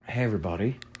Hey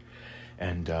everybody,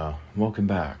 and welcome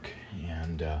back.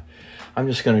 And I'm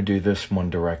just going to do this one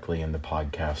directly in the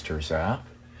Podcasters app,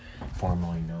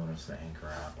 formerly known as the Anchor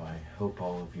app. I hope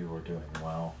all of you are doing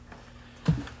well.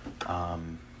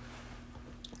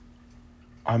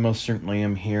 I most certainly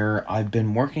am here. I've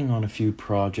been working on a few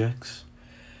projects.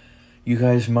 You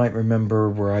guys might remember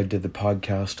where I did the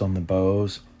podcast on the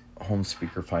Bose Home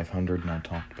Speaker 500 and I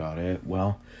talked about it.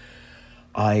 Well,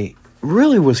 I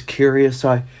really was curious.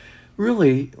 I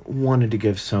really wanted to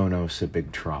give Sonos a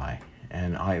big try,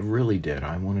 and I really did.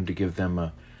 I wanted to give them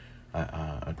a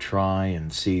try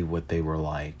and see what they were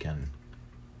like, and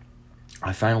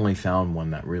I finally found one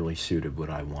that really suited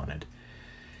what I wanted.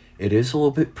 It is a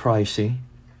little bit pricey,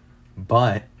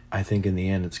 but I think in the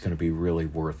end it's going to be really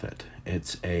worth it.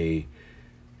 It's a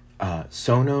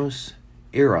Sonos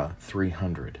Era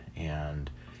 300,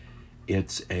 and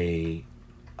it's a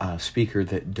speaker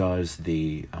that does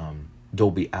the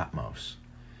Dolby Atmos.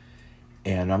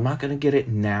 And I'm not going to get it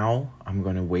now. I'm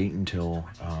going to wait until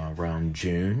around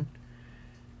June,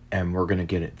 and we're going to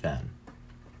get it then.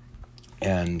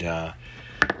 And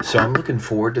so I'm looking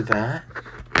forward to that.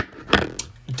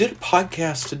 Did a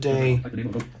podcast today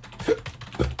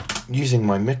using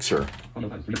my mixer.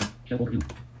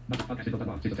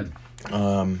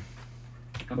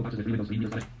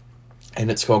 And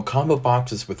it's called Combo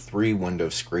Boxes with 3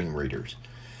 Windows Screen Readers.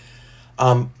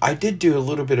 I did do a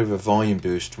little bit of a volume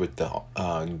boost with the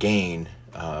gain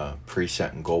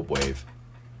preset in Gold Wave.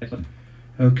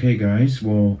 Okay, guys,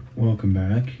 well, welcome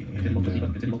back. And,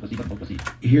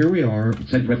 here we are.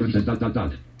 Set preferences ...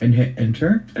 And hit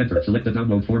enter. Enter. Select the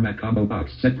download format combo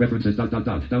box. Set preferences ...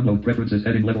 Download preferences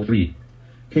heading level 3.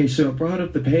 Okay, so it brought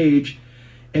up the page,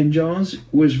 and Jaws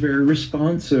was very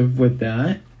responsive with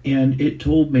that, and it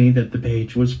told me that the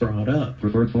page was brought up.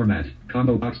 Preferred format.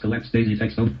 Combo box collects Daisy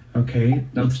text tone. Okay,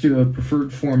 let's do a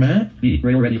preferred format. B.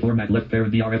 Braille ready format left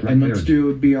parent BRF right And let's parent. do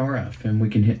a BRF, and we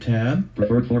can hit tab.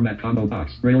 Preferred format combo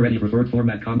box. Braille ready preferred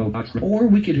format combo box. Or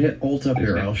we could hit Alt up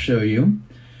here, I'll show you.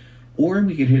 Or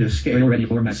we could hit Escape. Braille ready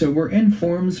format. So we're in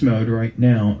Forms mode right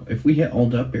now. If we hit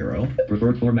Alt up arrow.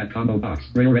 Preferred format combo box.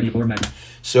 Braille ready format.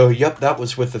 So, yep, that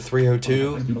was with the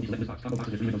 302.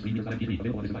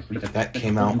 That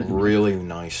came out really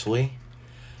nicely.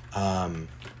 Let's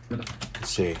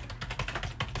see.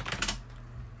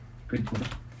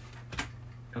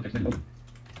 Context menu.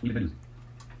 Leave menus.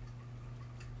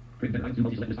 Print and 2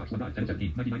 multi-select list box 1 10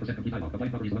 17 99% complete time. Apply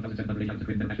properties 1708 items.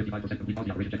 Print and 55% complete pause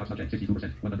the operation checkbox subject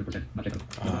 62% 100% not checked.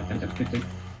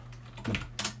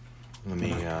 Let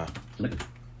me Selected.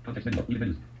 Context menu. Leave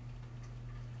menus.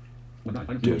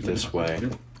 do it this way.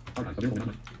 Okay.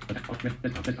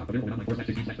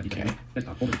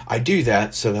 I do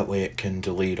that so that way it can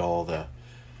delete all the,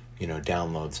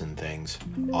 downloads and things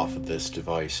off of this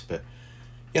device. But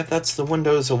yeah, that's the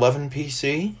Windows 11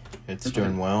 PC. It's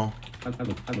doing well, and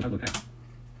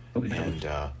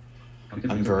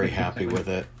I'm very happy with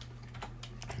it,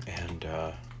 and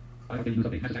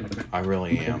I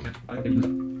really am. I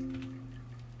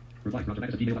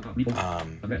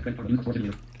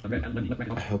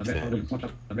hope that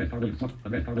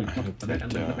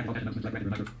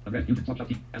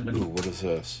ooh, what is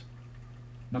this?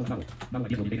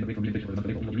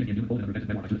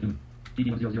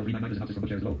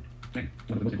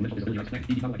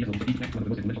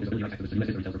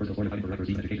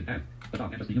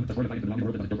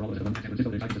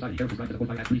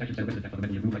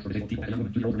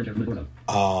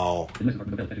 Oh,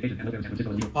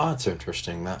 that's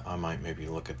interesting. That I might maybe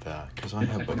look at that because I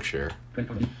have Bookshare.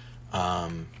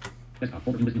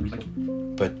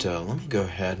 But let me go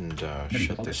ahead and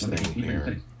shut this thing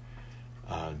here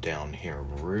down here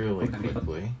really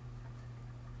quickly.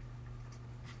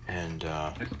 And ooh,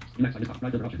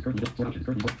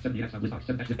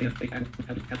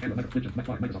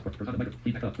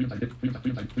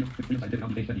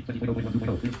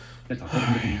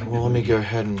 well, let me go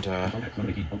ahead and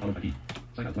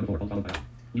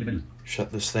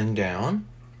shut this thing down.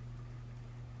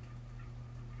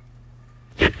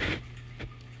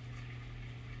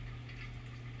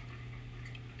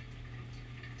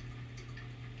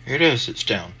 Here it is, it's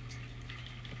down.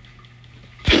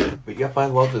 But yep, I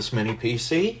love this mini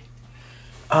PC.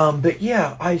 But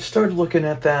yeah, I started looking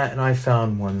at that and I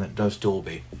found one that does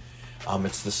Dolby.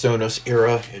 It's the Sonos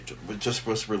Era. It just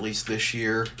was released this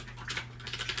year.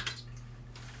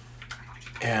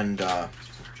 And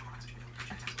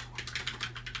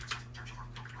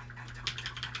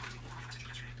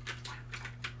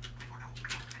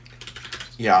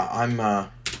yeah, I'm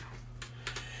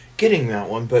getting that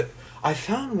one, but I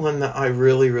found one that I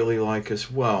really, really like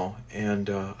as well, and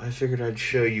I figured I'd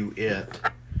show you it.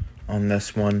 on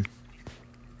this one.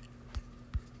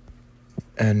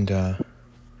 And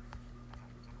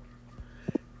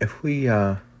if we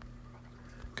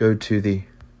go to the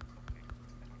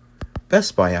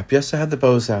Best Buy app, yes, I had the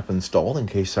Bose app installed in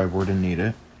case I were to need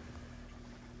it.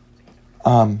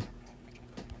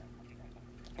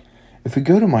 If we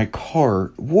go to my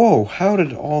cart, whoa, how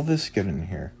did all this get in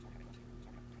here?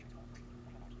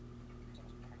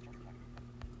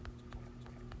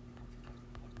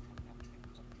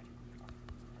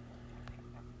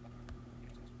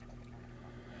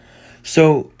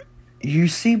 So, you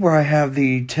see where I have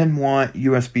the 10 watt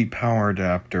USB power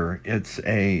adapter. It's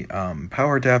a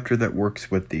power adapter that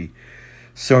works with the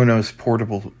Sonos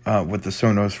portable, with the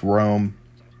Sonos Roam.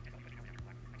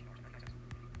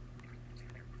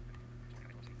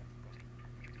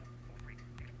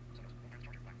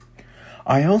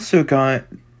 I also got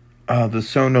the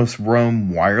Sonos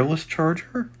Roam wireless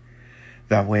charger.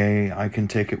 That way I can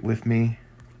take it with me.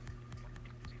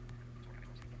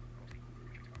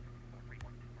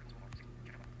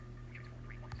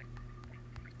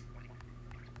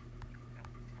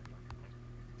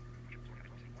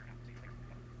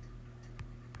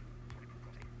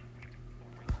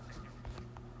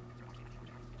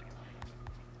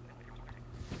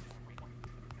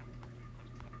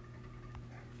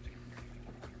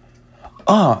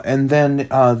 And then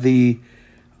the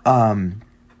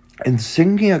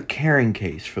Insignia carrying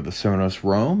case for the Sonos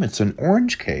Roam. It's an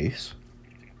orange case.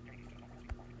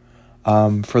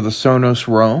 For the Sonos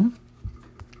Roam.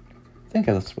 I think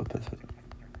that's what this is.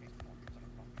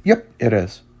 Yep, it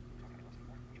is.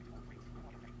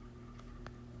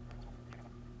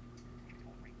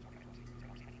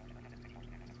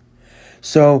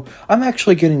 So, I'm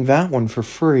actually getting that one for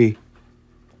free.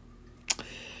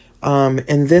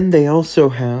 And then they also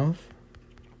have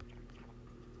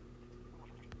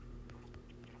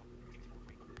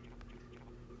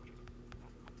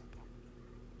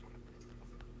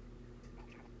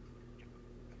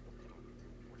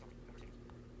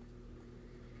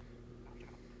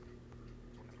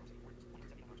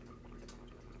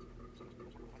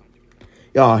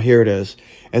here it is.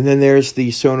 And then there's the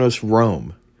Sonos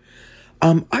Roam.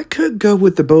 I could go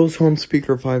with the Bose Home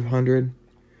Speaker 500.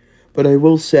 But I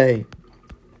will say,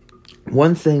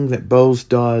 one thing that Bose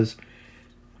does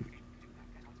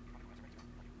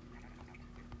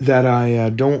that I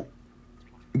don't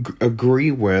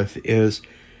agree with is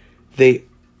they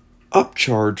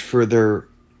upcharge for their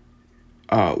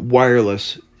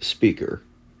wireless speaker.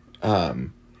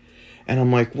 And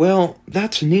I'm like, well,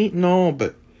 that's neat and all,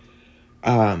 but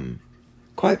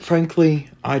quite frankly,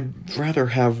 I'd rather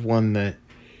have one that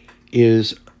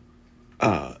is...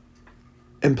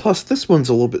 and plus, this one's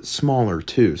a little bit smaller,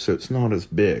 too, so it's not as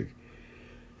big.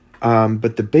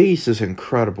 But the bass is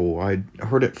incredible. I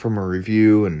heard it from a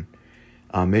review, and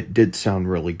it did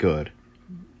sound really good.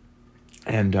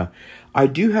 And I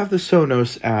do have the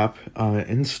Sonos app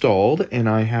installed, and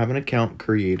I have an account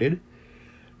created.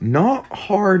 Not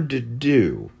hard to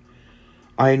do.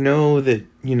 I know that,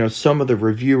 some of the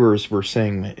reviewers were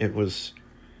saying that it was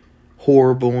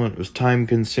horrible and it was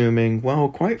time-consuming. Well,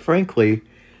 quite frankly...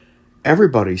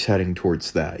 everybody's heading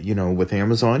towards that. With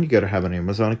Amazon, you got to have an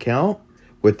Amazon account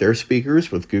with their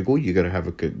speakers. With Google, you got to have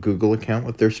a Google account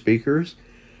with their speakers.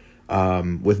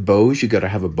 With Bose, you got to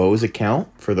have a Bose account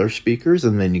for their speakers,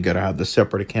 and then you got to have the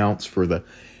separate accounts for the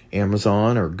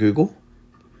Amazon or Google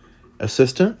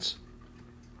assistants.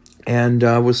 And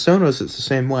with Sonos, it's the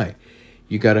same way.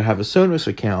 You got to have a Sonos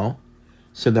account,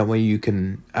 so that way you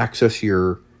can access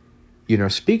your,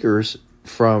 speakers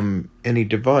from any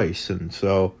device. And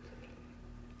so...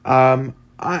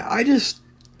 I just,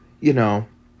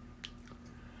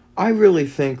 I really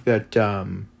think that,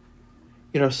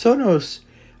 Sonos,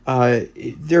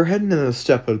 they're heading in a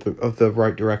step of the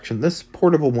right direction. This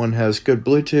portable one has good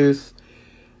Bluetooth.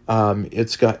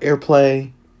 It's got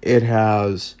AirPlay. It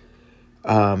has,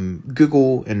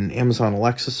 Google and Amazon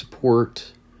Alexa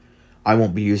support. I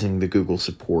won't be using the Google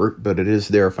support, but it is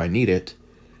there if I need it.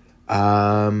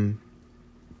 I'll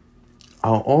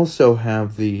also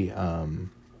have the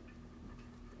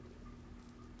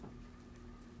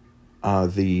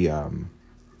Sonos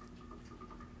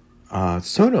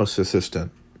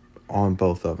Assistant on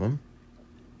both of them.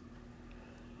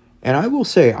 And I will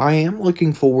say, I am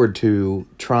looking forward to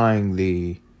trying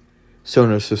the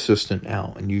Sonos Assistant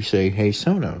out. And you say, hey,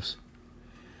 Sonos.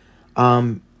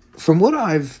 From what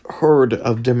I've heard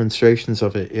of demonstrations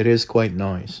of it, it is quite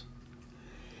nice.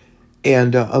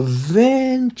 And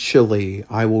eventually,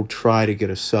 I will try to get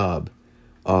a sub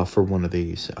for one of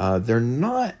these. They're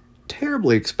not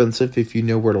terribly expensive if you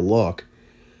know where to look.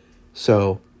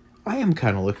 So, I am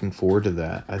kind of looking forward to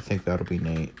that. I think that'll be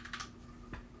neat.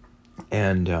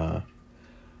 And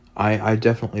I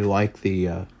definitely like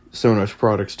the Sonos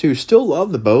products too. Still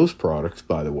love the Bose products,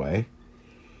 by the way.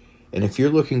 And if you're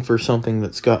looking for something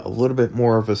that's got a little bit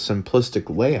more of a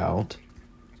simplistic layout,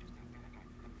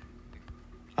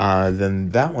 then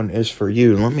that one is for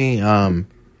you. Let me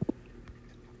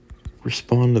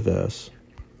respond to this.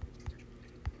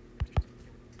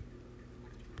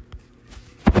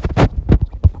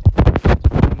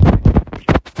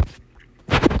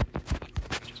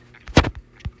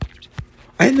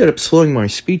 I ended up slowing my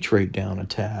speech rate down a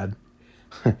tad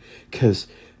because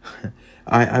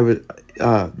I was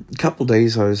a couple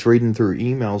days I was reading through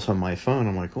emails on my phone.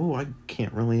 I'm like, oh, I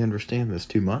can't really understand this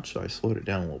too much, so I slowed it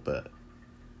down a little bit.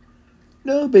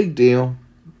 No big deal.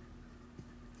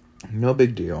 No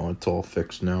big deal. It's all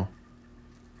fixed now.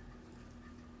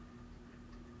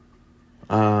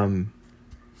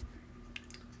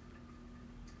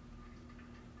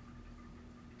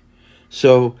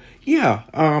 So yeah,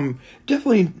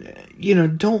 definitely,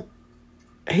 don't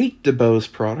hate the Bose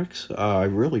products. I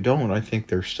really don't. I think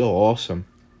they're still awesome.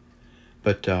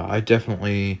 But I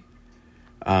definitely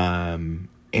am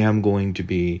going to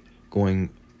be going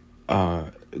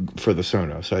for the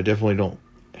Sonos. I definitely don't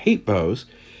hate Bose.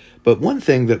 But one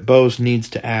thing that Bose needs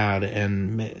to add,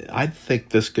 and I think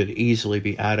this could easily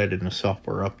be added in a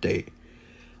software update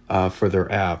for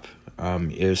their app,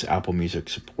 is Apple Music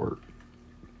support.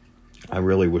 I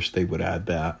really wish they would add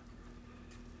that,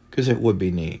 because it would be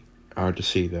neat to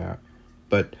see that.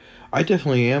 But I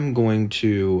definitely am going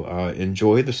to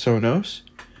enjoy the Sonos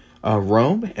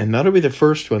Roam, and that'll be the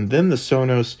first one. Then the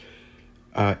Sonos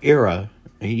Era,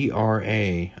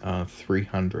 ERA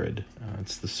 300.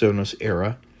 It's the Sonos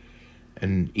Era,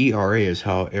 and ERA is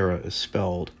how Era is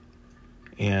spelled.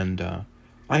 And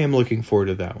I am looking forward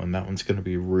to that one. That one's going to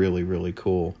be really, really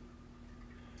cool.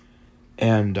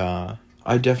 And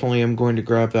I definitely am going to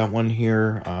grab that one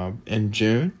here in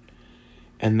June.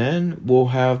 And then we'll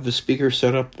have the speaker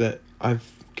setup that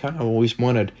I've kind of always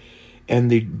wanted.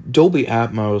 And the Dolby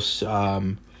Atmos,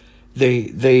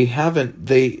 they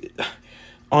haven't,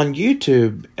 on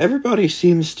YouTube, everybody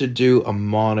seems to do a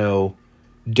mono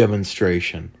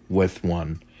demonstration with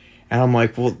one. And I'm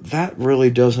like, well, that really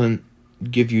doesn't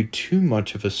give you too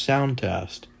much of a sound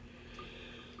test.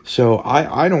 So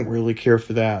I don't really care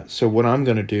for that. So what I'm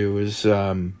going to do is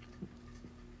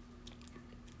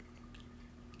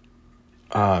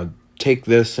take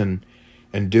this and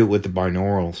do it with the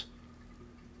binaurals.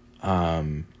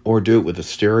 Or do it with a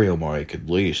stereo mic at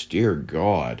least. Dear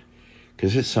God.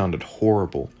 Because it sounded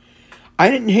horrible.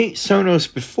 I didn't hate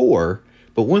Sonos before,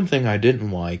 but one thing I didn't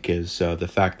like is the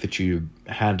fact that you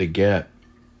had to get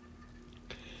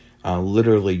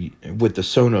literally with the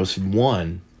Sonos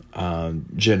 1,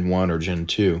 Gen 1 or Gen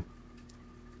 2.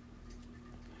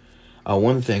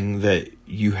 One thing that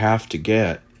you have to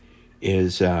get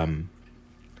is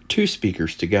 2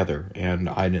 speakers together, and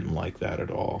I didn't like that at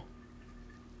all.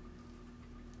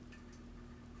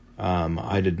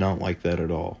 I did not like that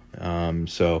at all.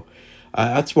 So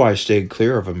that's why I stayed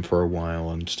clear of them for a while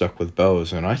and stuck with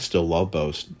Bose, and I still love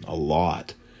Bose a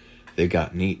lot. They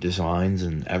got neat designs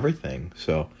and everything,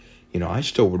 so I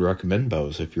still would recommend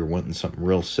Bose if you're wanting something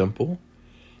real simple.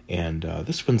 And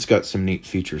this one's got some neat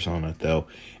features on it, though.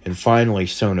 And finally,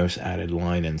 Sonos added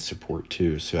line-in support,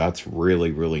 too. So that's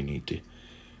really, really neat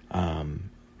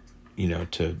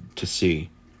to see.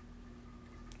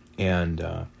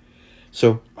 And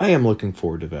so I am looking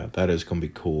forward to that. That is going to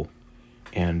be cool.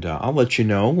 And I'll let you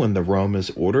know when the Roam is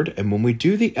ordered. And when we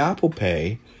do the Apple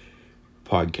Pay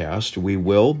podcast, we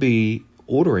will be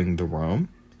ordering the Roam.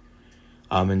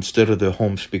 Instead of the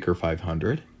Home Speaker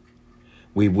 500,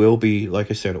 we will be, like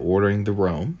I said, ordering the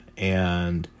Roam,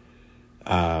 and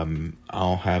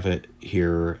I'll have it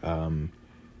here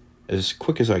as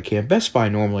quick as I can. Best Buy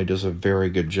normally does a very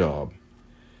good job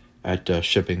at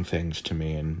shipping things to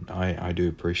me, and I do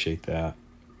appreciate that.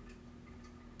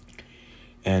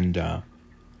 And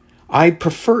I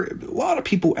prefer, a lot of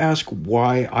people ask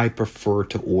why I prefer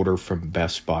to order from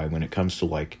Best Buy when it comes to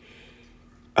like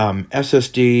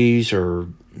SSDs or,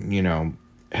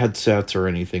 headsets or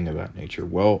anything of that nature.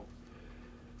 Well,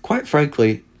 quite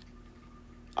frankly,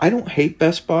 I don't hate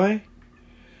Best Buy,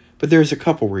 but there's a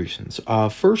couple reasons.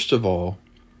 First of all,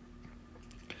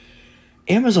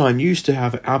 Amazon used to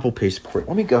have Apple Pay support.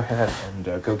 Let me go ahead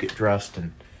and go get dressed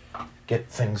and get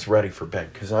things ready for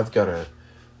bed, because I've got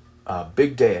a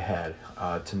big day ahead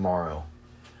tomorrow.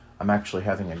 I'm actually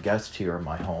having a guest here in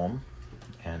my home,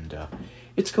 and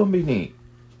it's going to be neat.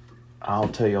 I'll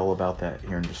tell you all about that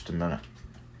here in just a minute.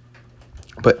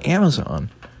 But Amazon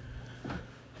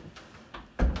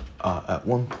at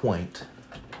one point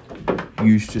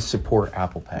used to support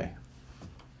Apple Pay.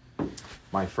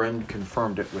 My friend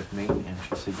confirmed it with me, and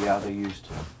she said, yeah, they used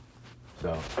to.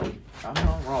 So, I'm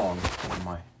not wrong in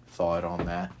my thought on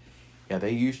that. Yeah,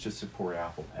 they used to support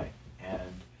Apple Pay,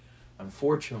 and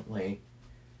unfortunately,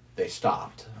 they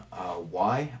stopped.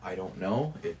 Why? I don't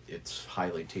know. It's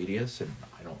highly tedious, and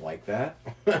I don't like that.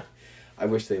 I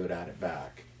wish they would add it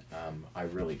back. I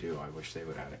really do. I wish they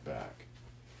would add it back,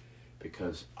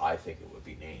 because I think it would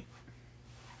be neat.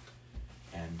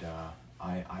 And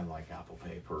I like Apple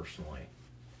Pay personally.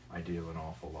 I do an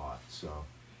awful lot. So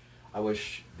I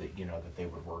wish that that they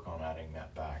would work on adding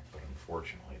that back, but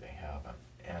unfortunately they haven't.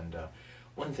 And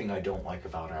one thing I don't like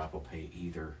about Apple Pay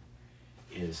either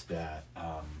is that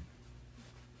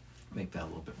make that a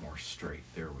little bit more straight.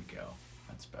 There we go.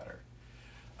 That's better.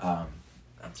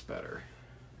 That's better.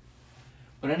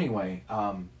 But anyway,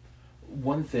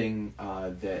 one thing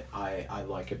that I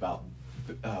like about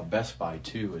Best Buy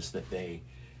too is that they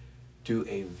do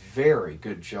a very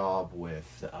good job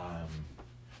with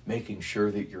making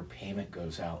sure that your payment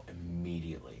goes out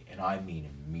immediately, and I mean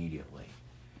immediately.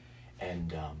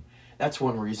 And that's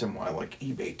one reason why I like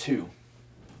eBay too,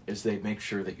 is they make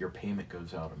sure that your payment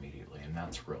goes out immediately, and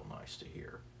that's real nice to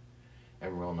hear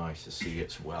and real nice to see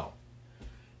as well.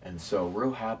 And so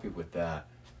real happy with that.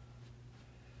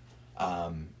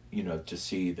 To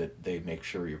see that they make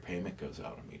sure your payment goes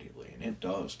out immediately, and it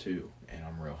does too, and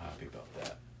I'm real happy about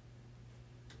that.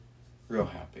 Real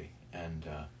happy. And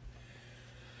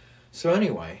so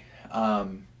anyway,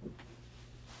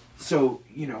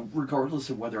 regardless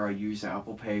of whether I use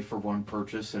Apple Pay for one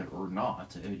purchase or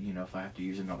not, if I have to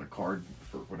use another card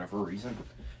for whatever reason,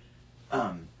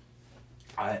 I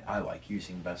like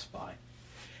using Best Buy.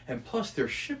 And plus their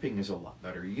shipping is a lot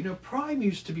better. Prime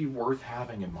used to be worth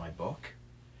having in my book.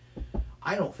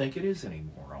 I don't think it is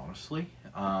anymore, honestly.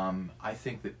 I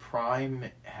think that Prime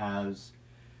has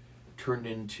turned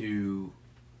into,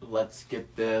 let's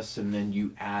get this, and then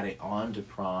you add it on to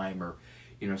Prime, or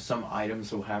some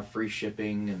items will have free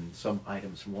shipping and some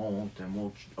items won't, and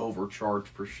we'll overcharge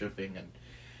for shipping. And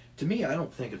to me, I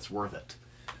don't think it's worth it.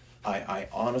 I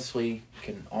honestly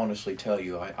can tell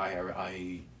you,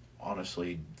 I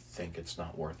honestly think it's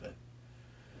not worth it.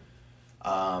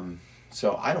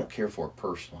 So I don't care for it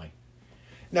personally.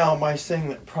 Now, am I saying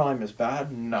that Prime is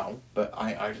bad? No, but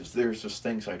there's just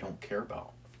things I don't care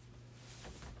about.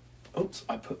 Oops,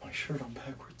 I put my shirt on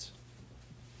backwards.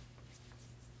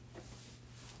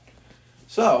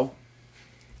 So,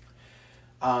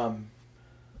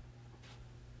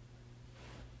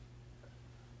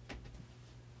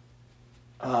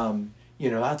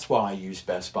 that's why I use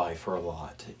Best Buy for a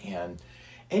lot. And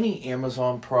any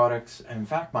Amazon products, in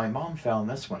fact, my mom found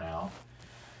this one out.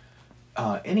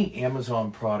 Any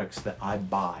Amazon products that I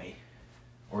buy,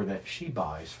 or that she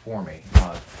buys for me,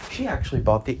 she actually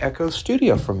bought the Echo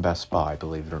Studio from Best Buy,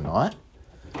 believe it or not.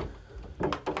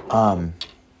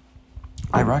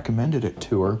 I recommended it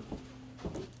to her,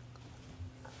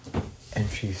 and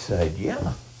she said,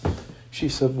 yeah. She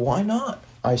said, why not?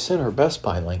 I sent her Best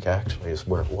Buy link, actually, is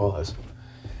where it was.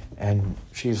 And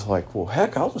she's like, well,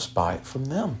 heck, I'll just buy it from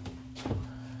them.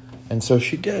 And so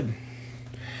she did.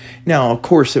 Now, of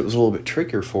course, it was a little bit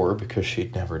trickier for her because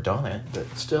she'd never done it, but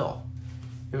still,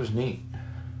 it was neat.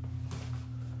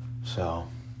 So,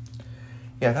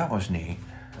 yeah, that was neat.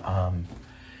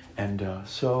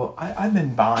 So I've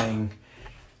been buying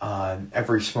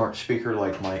every smart speaker,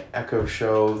 like my Echo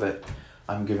Show that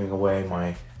I'm giving away,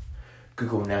 my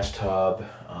Google Nest Hub,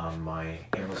 my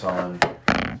Amazon,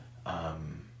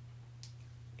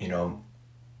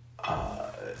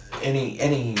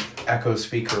 any Echo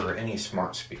speaker or any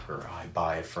smart speaker I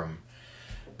buy from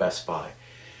Best Buy.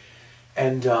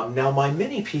 And now my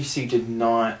mini PC did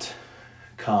not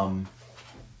come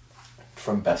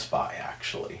from Best Buy,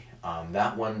 actually.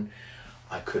 That one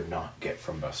I could not get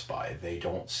from Best Buy. They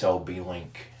don't sell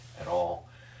B-Link at all.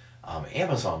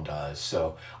 Amazon does,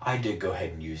 so I did go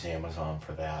ahead and use Amazon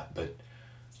for that, but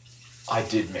I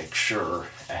did make sure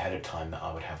ahead of time that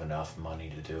I would have enough money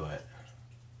to do it.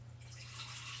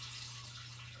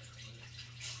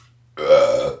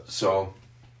 So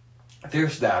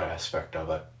there's that aspect of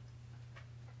it.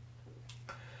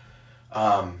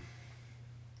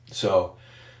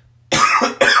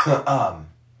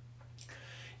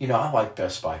 I like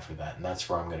Best Buy for that, and that's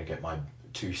where I'm going to get my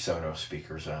 2 Sonos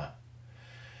speakers at.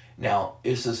 Now,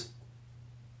 is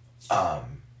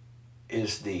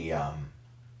the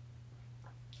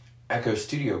Echo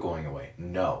Studio going away?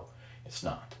 No, it's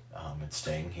not. It's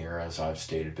staying here, as I've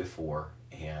stated before,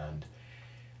 and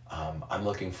I'm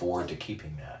looking forward to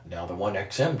keeping that. Now, the One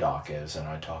XM dock is, and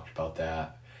I talked about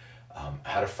that I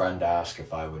had a friend ask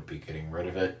if I would be getting rid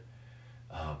of it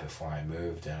before I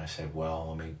moved, and I said,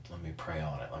 well, let me pray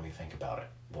on it. Let me think about it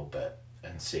a little bit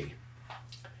and see.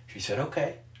 She said,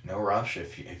 okay, no rush.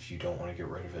 If you don't want to get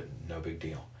rid of it, no big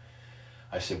deal.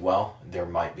 I said, well, there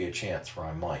might be a chance where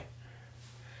I might.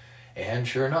 And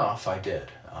sure enough, I did.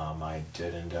 I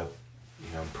did end up,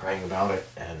 praying about it,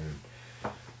 and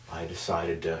I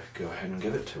decided to go ahead and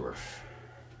give it to her.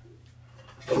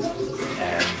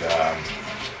 And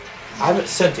I haven't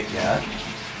sent it yet.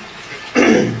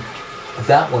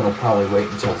 That one will probably wait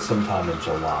until sometime in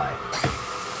July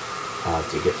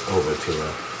to get over to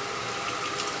her.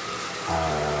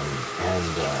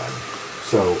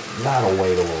 So that'll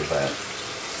wait a little bit.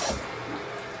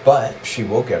 But she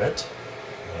will get it,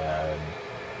 and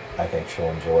I think she'll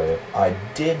enjoy it. I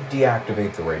did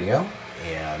deactivate the radio,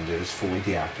 and it is fully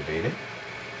deactivated,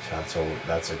 so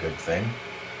that's a good thing.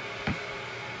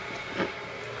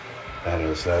 That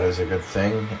is a good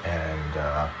thing,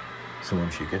 and so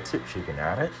when she gets it, she can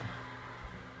add it.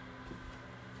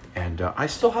 And I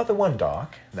still have the one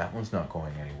dock. That one's not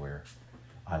going anywhere.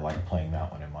 I like playing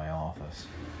that one in my office.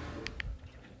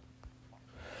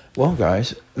 Well,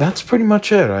 guys, that's pretty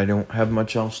much it. I don't have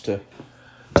much else to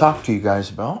talk to you guys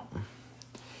about,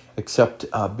 except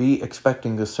be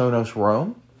expecting the Sonos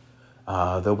Roam.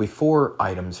 There'll be 4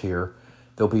 items here.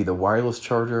 There'll be the wireless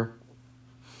charger.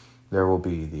 There will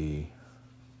be the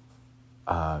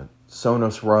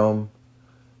Sonos Roam.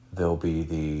 There'll be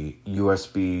the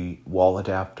USB wall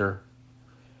adapter.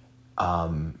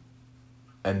 And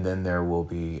then there will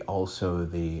be also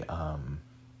the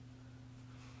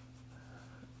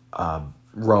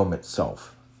Roam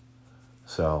itself.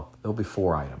 So there'll be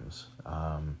 4 items.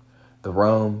 The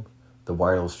Roam, the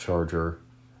wireless charger,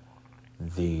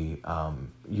 the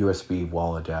USB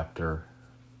wall adapter,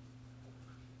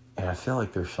 and I feel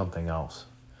like there's something else.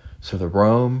 So the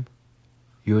Roam,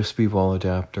 USB wall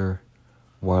adapter,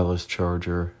 wireless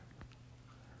charger.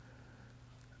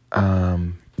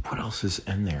 What else is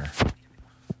in there?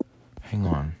 Hang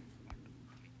on.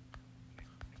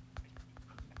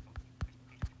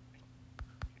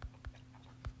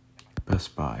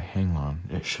 Best Buy. Hang on.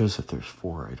 It shows that there's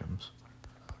 4 items.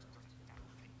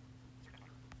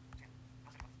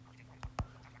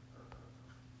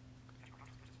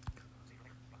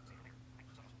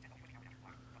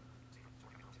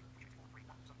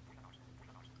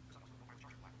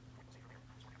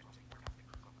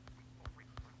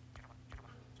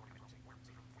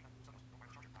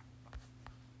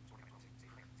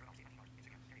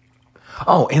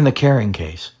 Oh, and the carrying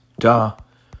case. Duh.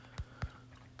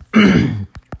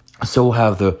 So we'll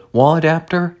have the wall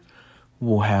adapter.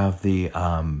 We'll have the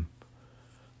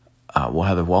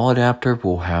wall adapter.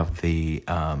 We'll have the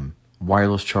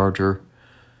wireless charger,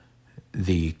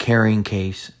 the carrying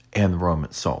case, and the Roam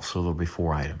itself. So there'll be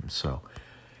 4 items. So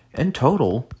in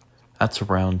total, that's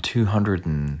around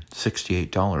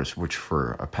 $268, which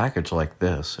for a package like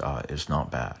this is not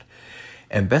bad.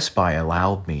 And Best Buy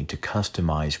allowed me to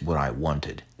customize what I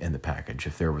wanted in the package.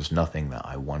 If there was nothing that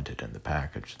I wanted in the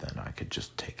package, then I could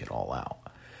just take it all out.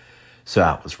 So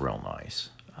that was real nice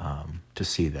to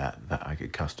see that I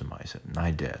could customize it, and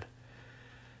I did.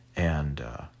 And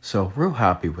so real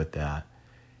happy with that.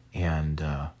 And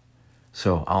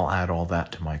so I'll add all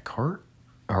that to my cart.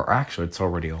 Or actually, it's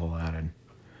already all added.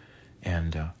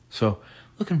 And so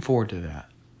looking forward to that.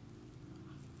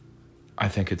 I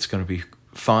think it's going to be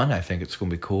fun. I think it's going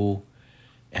to be cool,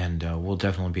 and we'll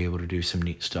definitely be able to do some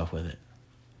neat stuff with it.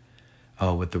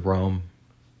 With the Roam,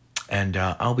 and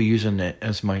I'll be using it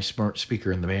as my smart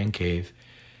speaker in the man cave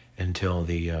until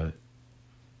the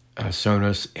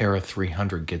Sonos Era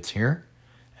 300 gets here,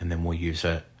 and then we'll use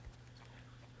it.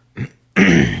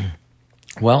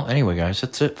 Well, anyway, guys,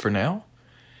 that's it for now.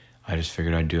 I just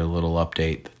figured I'd do a little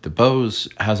update. The Bose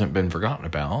hasn't been forgotten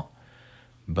about,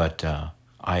 but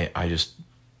I just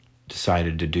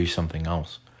decided to do something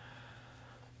else,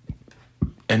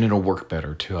 and it'll work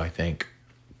better too, I think,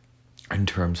 in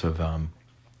terms of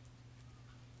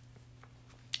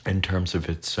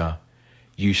its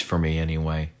use for me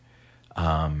anyway.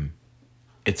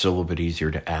 It's a little bit easier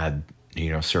to add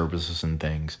services and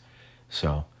things,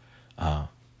 so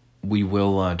we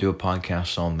will do a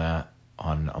podcast on that,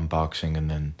 on unboxing, and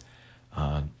then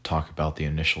talk about the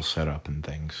initial setup and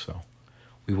things. So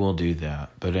we will do that.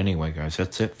 But anyway, guys,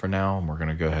 that's it for now, and we're going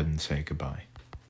to go ahead and say goodbye.